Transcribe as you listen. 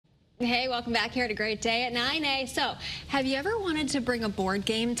Hey, welcome back here at A Great Day at 9A. So, have you ever wanted to bring a board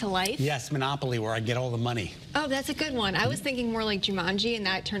game to life? Yes, Monopoly, where I get all the money. Oh, that's a good one. I was thinking more like Jumanji, and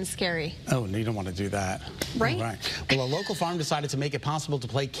that turns scary. Oh, no, you don't want to do that. Right? Well, a local farm decided to make it possible to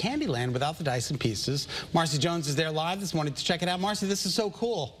play Candyland without the dice and pieces. Marcy Jones is there live this morning to check it out. Marcy, this is so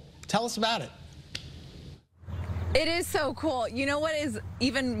cool. Tell us about it. It is so cool. You know what is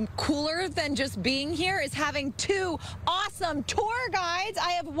even cooler than just being here is having two awesome tour guides.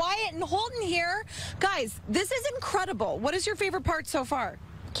 I have Wyatt and Holden here. Guys, this is incredible. What is your favorite part so far?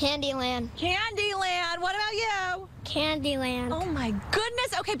 Candyland. Candyland. What about you? Candyland. Oh my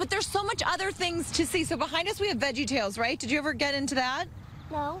goodness. Okay, but there's so much other things to see. So behind us we have VeggieTales, right? Did you ever get into that?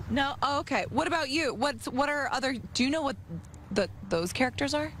 No. No? Oh, okay. What about you? What are other, do you know what those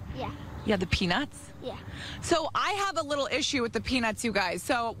characters are? Yeah. Yeah, the Peanuts? Yeah. So I have a little issue with the Peanuts, you guys.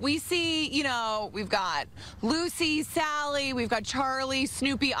 So we see, you know, we've got Lucy, Sally, we've got Charlie,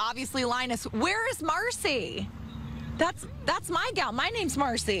 Snoopy, obviously Linus. Where is Marcy? That's my gal. My name's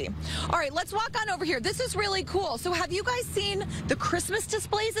Marcy. All right, let's walk on over here. This is really cool. So have you guys seen the Christmas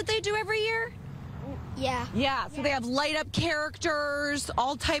displays that they do every year? Yeah. Yeah, so they have light up characters,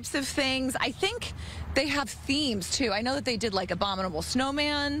 all types of things. I think they have themes too. I know that they did like Abominable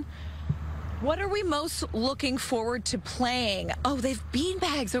Snowman. What are we most looking forward to playing? Oh, they've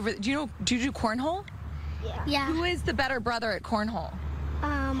beanbags over. Do you do cornhole? Yeah. Yeah. Who is the better brother at cornhole?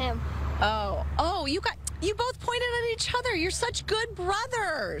 Him. Oh, you both pointed at each other. You're such good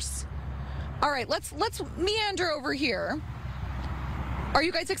brothers. All right, let's meander over here. Are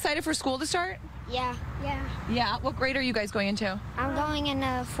you guys excited for school to start? Yeah. Yeah. Yeah. What grade are you guys going into? I'm going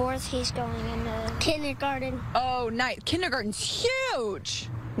into fourth. He's going into kindergarten. Oh, nice. Kindergarten's huge.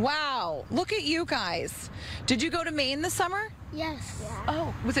 Wow. Look at you guys. Did you go to Maine this summer? Yes. Yeah.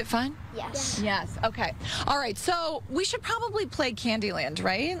 Oh, was it fun? Yes. Yes. Okay. All right. So we should probably play Candyland,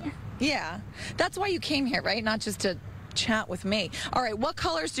 right? Yeah. That's why you came here, right? Not just to chat with me. All right. What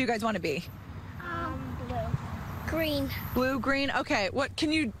colors do you guys want to be? Blue. Green. Blue, green. Okay. What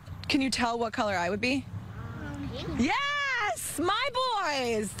can you tell what color I would be? Yes, my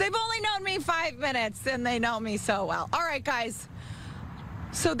boys. They've only known me 5 minutes and they know me so well. All right, guys.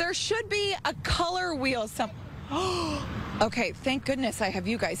 So there should be a color wheel. Okay, thank goodness I have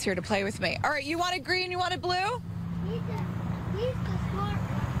you guys here to play with me. All right, you want it green, you want it blue? He's the smart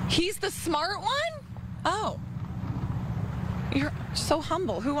one. He's the smart one? Oh. You're so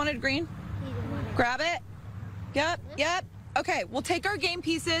humble. Who wanted green? Grab it. Yep. Okay, we'll take our game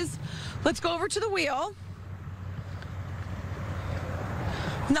pieces. Let's go over to the wheel.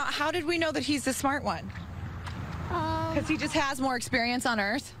 Now, how did we know that he's the smart one? Because he just has more experience on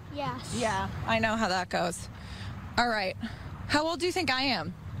Earth? Yes. Yeah, I know how that goes. All right. How old do you think I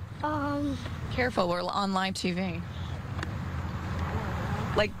am? Careful, we're on live TV.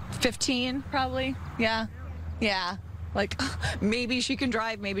 Like 15, probably? Yeah. Yeah. Like, maybe she can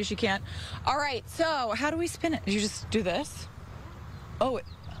drive, maybe she can't. All right, so how do we spin it? You just do this? Oh,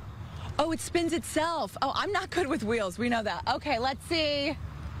 it spins itself. Oh, I'm not good with wheels. We know that. Okay, let's see.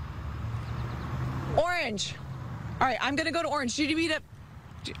 Orange. All right, I'm going to go to orange. Do you need it?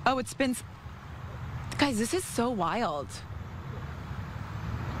 Oh, it spins. Guys, this is so wild.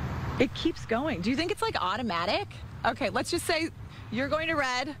 It keeps going. Do you think it's like automatic? Okay, let's just say you're going to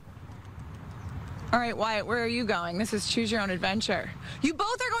red. All right, Wyatt, where are you going? This is choose your own adventure. You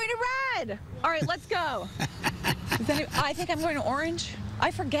both are going to red. All right, let's go. I think I'm going to orange. I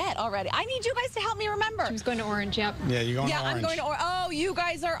forget already. I need you guys to help me remember. She's going to orange, yep. Yeah, you're going to orange. Yeah, I'm going to orange. Oh, you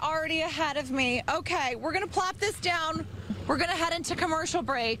guys are already ahead of me. Okay, we're going to plop this down. We're going to head into commercial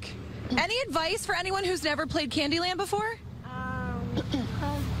break. Any advice for anyone who's never played Candyland before?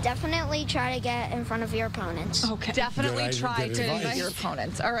 Definitely try to get in front of your opponents. Okay. Definitely try good to advice. beat your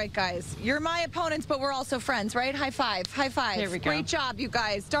opponents. All right, guys. You're my opponents, but we're also friends, right? High five. High five. There we go. Great job, you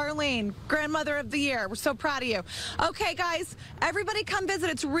guys. Darlene, Grandmother of the Year. We're so proud of you. Okay, guys. Everybody come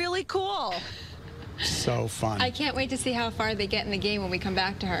visit. It's really cool. So fun. I can't wait to see how far they get in the game when we come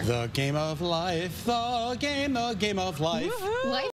back to her. The game of life, the game of life. Woohoo. Life